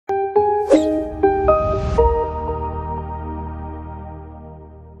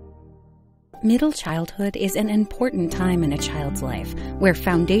Middle childhood is an important time in a child's life where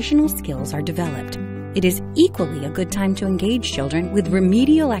foundational skills are developed. It is equally a good time to engage children with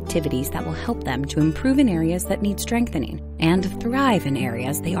remedial activities that will help them to improve in areas that need strengthening and thrive in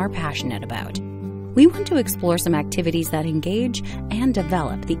areas they are passionate about. We want to explore some activities that engage and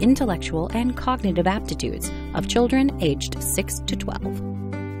develop the intellectual and cognitive aptitudes of children aged 6 to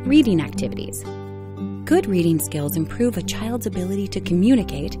 12. Reading activities. Good reading skills improve a child's ability to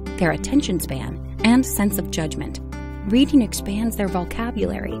communicate, their attention span, and sense of judgment. Reading expands their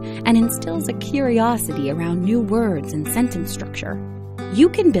vocabulary and instills a curiosity around new words and sentence structure. You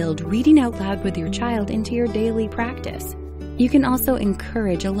can build reading out loud with your child into your daily practice. You can also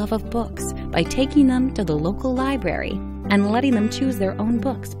encourage a love of books by taking them to the local library and letting them choose their own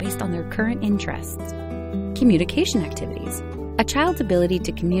books based on their current interests. Communication activities. A child's ability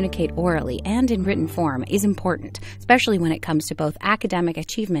to communicate orally and in written form is important, especially when it comes to both academic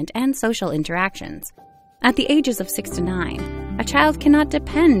achievement and social interactions. At the ages of 6 to 9, a child cannot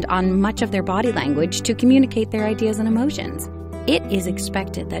depend on much of their body language to communicate their ideas and emotions. It is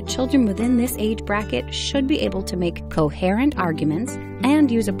expected that children within this age bracket should be able to make coherent arguments and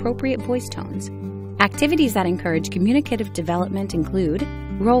use appropriate voice tones. Activities that encourage communicative development include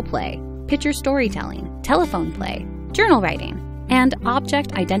role play, picture storytelling, telephone play, journal writing, and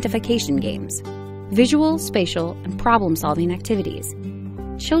object identification games, visual, spatial, and problem-solving activities.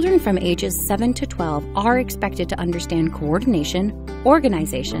 Children from ages 7 to 12 are expected to understand coordination,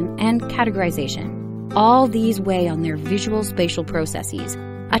 organization, and categorization. All these weigh on their visual spatial processes.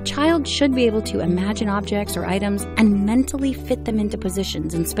 A child should be able to imagine objects or items and mentally fit them into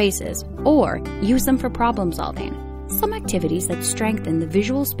positions and spaces, or use them for problem solving. Some activities that strengthen the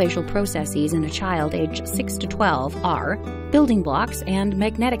visual spatial processes in a child aged 6 to 12 are building blocks and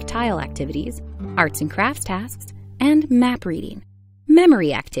magnetic tile activities, arts and crafts tasks, and map reading.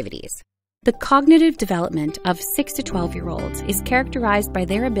 Memory activities. The cognitive development of 6 to 12-year-olds is characterized by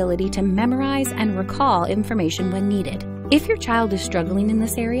their ability to memorize and recall information when needed. If your child is struggling in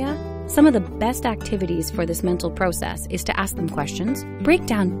this area, some of the best activities for this mental process is to ask them questions, break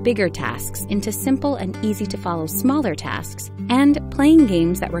down bigger tasks into simple and easy-to-follow smaller tasks, and playing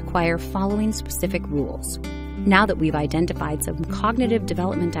games that require following specific rules. Now that we've identified some cognitive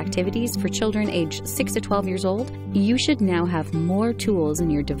development activities for children aged 6 to 12 years old, you should now have more tools in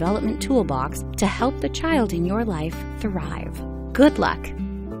your development toolbox to help the child in your life thrive. Good luck!